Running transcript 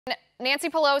Nancy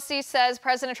Pelosi says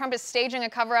President Trump is staging a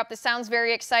cover-up. This sounds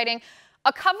very exciting.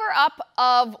 A cover-up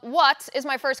of what is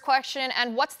my first question,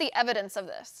 and what's the evidence of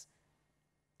this?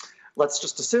 Let's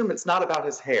just assume it's not about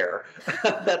his hair.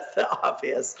 That's the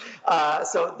obvious.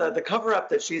 So the cover-up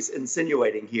that she's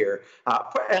insinuating here.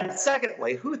 And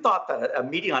secondly, who thought that a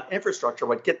meeting on infrastructure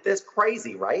would get this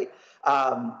crazy, right?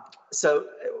 So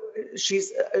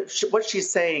what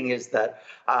she's saying is that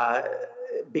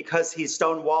because he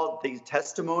stonewalled the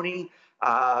testimony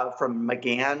from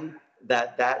McGahn,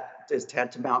 that is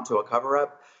tantamount to a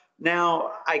cover-up.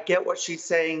 Now, I get what she's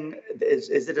saying. Is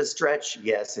it a stretch?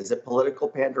 Yes. Is it political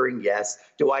pandering? Yes.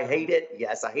 Do I hate it?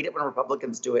 Yes. I hate it when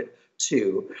Republicans do it,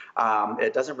 too.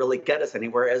 It doesn't really get us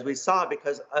anywhere, as we saw,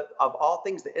 because of all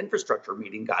things, the infrastructure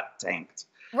meeting got tanked.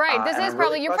 Right. This is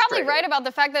probably, you're probably right about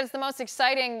the fact that it's the most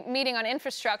exciting meeting on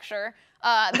infrastructure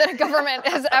that a government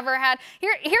has ever had.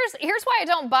 Here's why I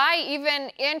don't buy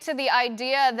even into the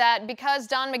idea that because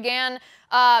Don McGahn,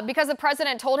 because the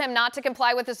president told him not to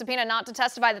comply with the subpoena, not to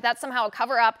testify, that's somehow a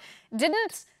cover-up.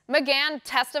 Didn't McGahn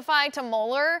testify to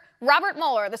Mueller? Robert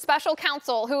Mueller, the special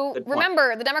counsel who,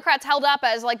 remember, the Democrats held up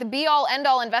as like the be-all,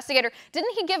 end-all investigator.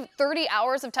 Didn't he give 30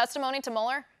 hours of testimony to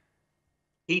Mueller?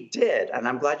 He did, and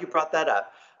I'm glad you brought that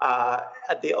up.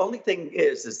 The only thing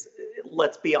is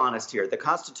let's be honest here. The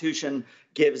Constitution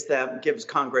gives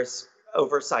Congress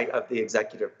oversight of the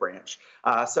executive branch.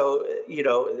 So, you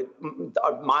know,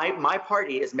 my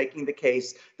party is making the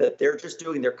case that they're just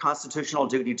doing their constitutional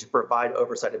duty to provide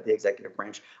oversight of the executive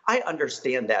branch. I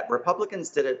understand that. Republicans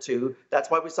did it too. That's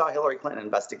why we saw Hillary Clinton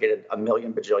investigated a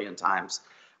million bajillion times.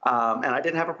 And I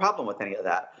didn't have a problem with any of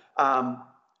that.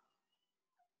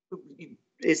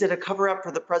 Is it a cover-up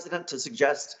for the president to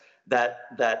suggest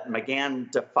that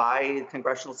McGahn defy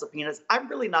congressional subpoenas? I'm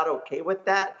really not okay with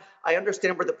that. I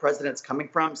understand where the president's coming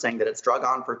from, saying that it's drug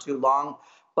on for too long.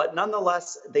 But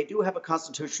nonetheless, they do have a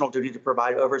constitutional duty to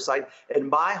provide oversight. In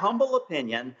my humble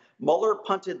opinion, Mueller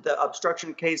punted the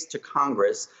obstruction case to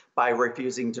Congress by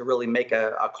refusing to really make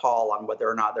a call on whether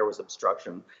or not there was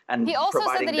obstruction. And he also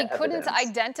said that he couldn't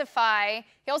identify.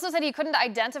 He also said he couldn't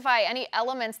identify any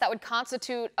elements that would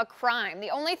constitute a crime. The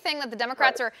only thing that the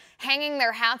Democrats are hanging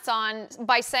their hats on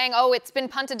by saying, "Oh, it's been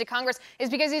punted to Congress," is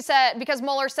because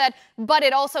Mueller said, "But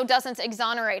it also doesn't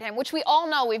exonerate him," which we all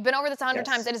know. We've been over this 100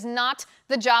 times. It is not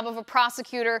the job of a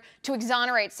prosecutor to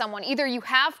exonerate someone. Either you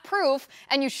have proof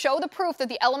and you show the proof that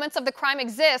the elements of the crime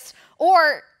exist,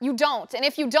 or you don't. And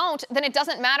if you don't, then it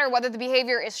doesn't matter whether the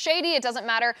behavior is shady. It doesn't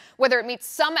matter whether it meets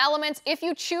some elements. If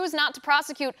you choose not to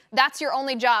prosecute, that's your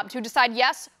only job, to decide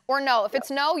yes or no. If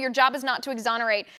it's no, your job is not to exonerate.